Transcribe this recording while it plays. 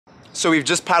So we've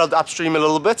just paddled upstream a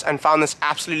little bit and found this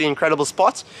absolutely incredible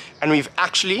spot, and we've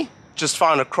actually just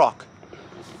found a croc.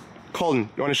 Colin,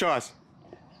 you want to show us?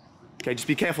 Okay, just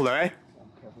be careful though, eh?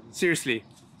 Seriously.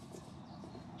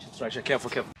 That's right, careful,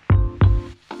 careful.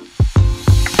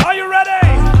 Are you ready?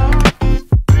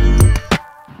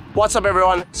 What's up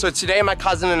everyone? So today my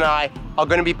cousin and I are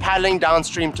going to be paddling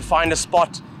downstream to find a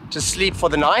spot to sleep for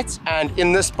the night, and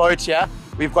in this boat here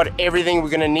we've got everything we're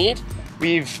going to need.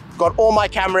 We've got all my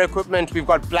camera equipment, we've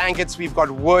got blankets, we've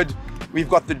got wood, we've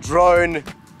got the drone,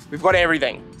 we've got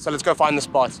everything. So let's go find the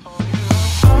spot.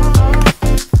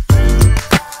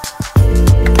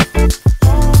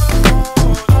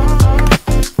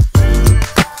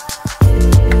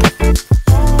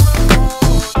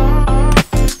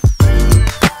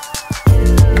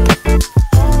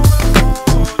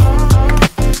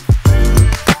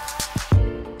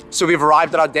 So we've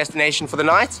arrived at our destination for the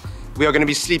night. We are going to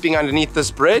be sleeping underneath this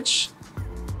bridge.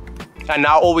 And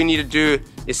now all we need to do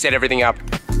is set everything up.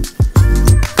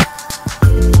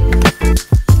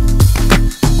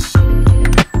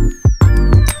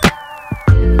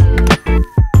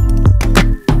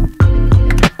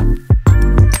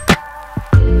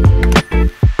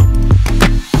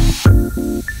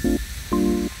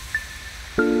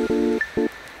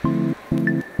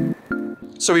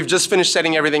 So we've just finished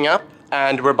setting everything up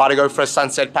and we're about to go for a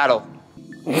sunset paddle.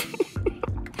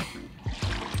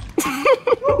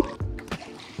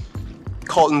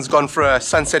 Colton's gone for a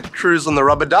sunset cruise on the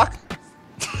rubber duck.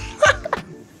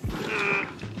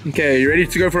 Okay, you ready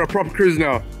to go for a proper cruise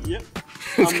now? Yep.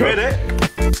 Let's go. Ready.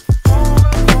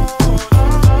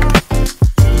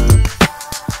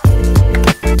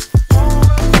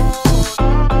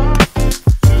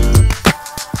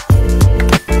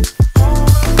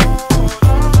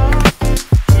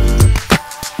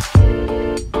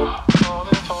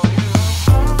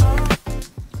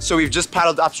 So we've just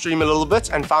paddled upstream a little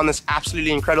bit and found this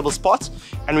absolutely incredible spot,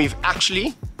 and we've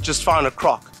actually just found a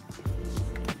croc.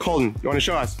 Colin, you want to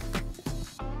show us?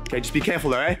 Okay, just be careful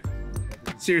though, eh?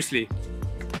 Seriously.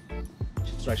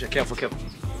 That's right, careful, careful.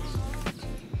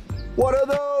 What are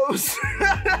those?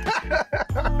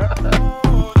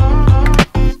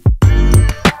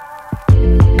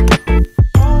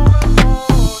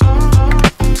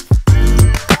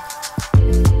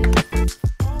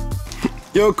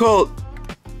 Yo, Colt.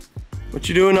 What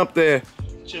you doing up there?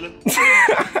 Chilling.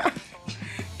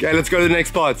 Okay, let's go to the next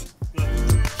spot.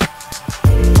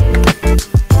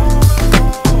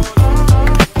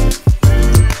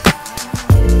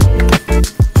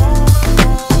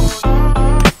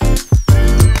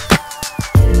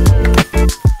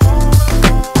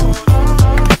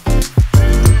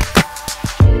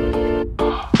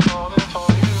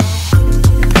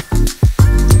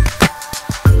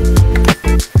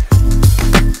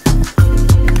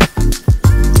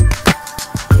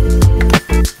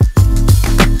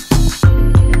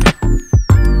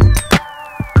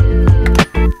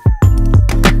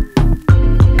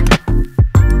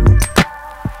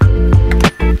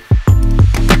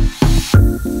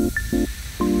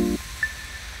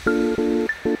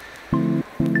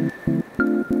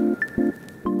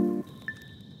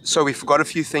 So we forgot a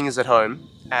few things at home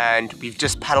and we've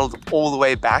just paddled all the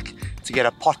way back to get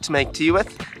a pot to make tea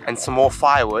with and some more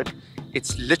firewood.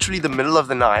 It's literally the middle of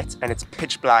the night and it's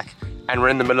pitch black and we're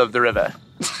in the middle of the river.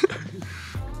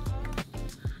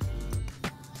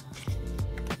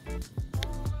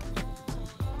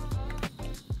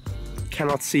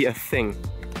 Cannot see a thing.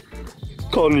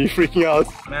 Colin, are you freaking out?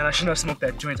 Man, I shouldn't have smoked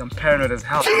that joint. I'm paranoid as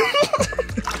hell.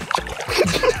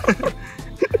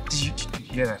 Did you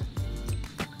hear that?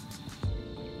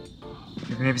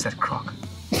 Maybe it's that croc.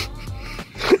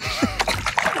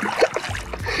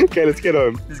 Okay, let's get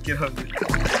home. Let's get home, dude.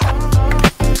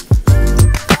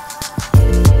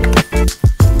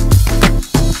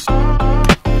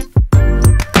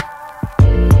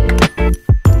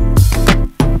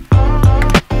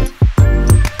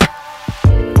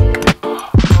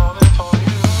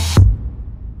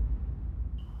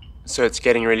 So it's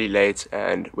getting really late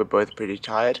and we're both pretty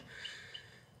tired.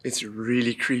 It's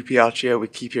really creepy out here. We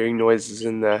keep hearing noises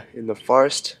in the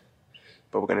forest,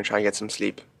 but we're gonna try and get some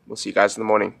sleep. We'll see you guys in the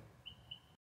morning.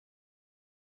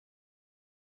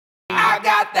 I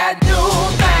got that new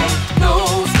thing,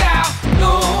 new style,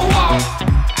 new walk.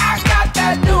 I got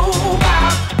that new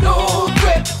vibe, new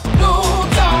grip, new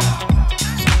talk.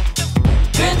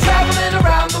 Been traveling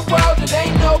around the world, and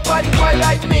ain't nobody quite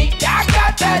like me. I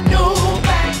got that new thing.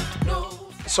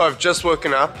 So I've just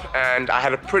woken up and I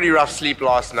had a pretty rough sleep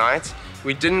last night.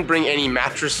 We didn't bring any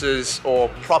mattresses or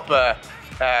proper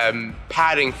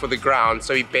padding for the ground,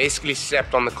 so we basically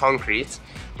slept on the concrete.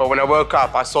 But when I woke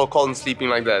up, I saw Colin sleeping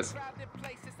like this.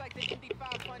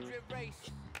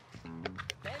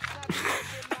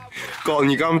 Colin,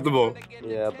 you comfortable?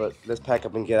 Yeah, but let's pack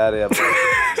up and get out of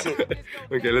here.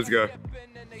 Okay, let's go.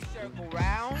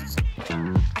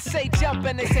 I say jump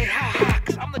and they say ha ha,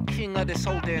 'cause I'm the king of this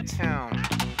whole damn town.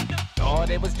 Thought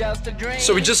it was just a dream.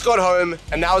 So we just got home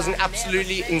and that was an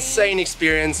absolutely insane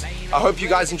experience. I hope you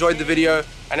guys enjoyed the video,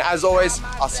 and as always,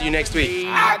 I'll see you next week.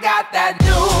 I got that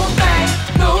new thing,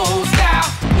 new style,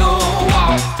 new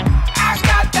walk. I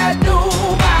got that new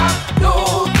vibe,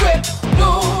 new grip,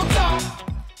 new tone.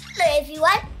 Hello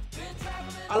everyone.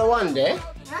 Hello, one day.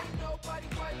 Huh?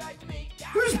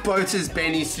 Whose boat is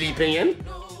Benny sleeping in?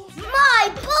 My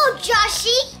boat,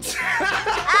 Joshy.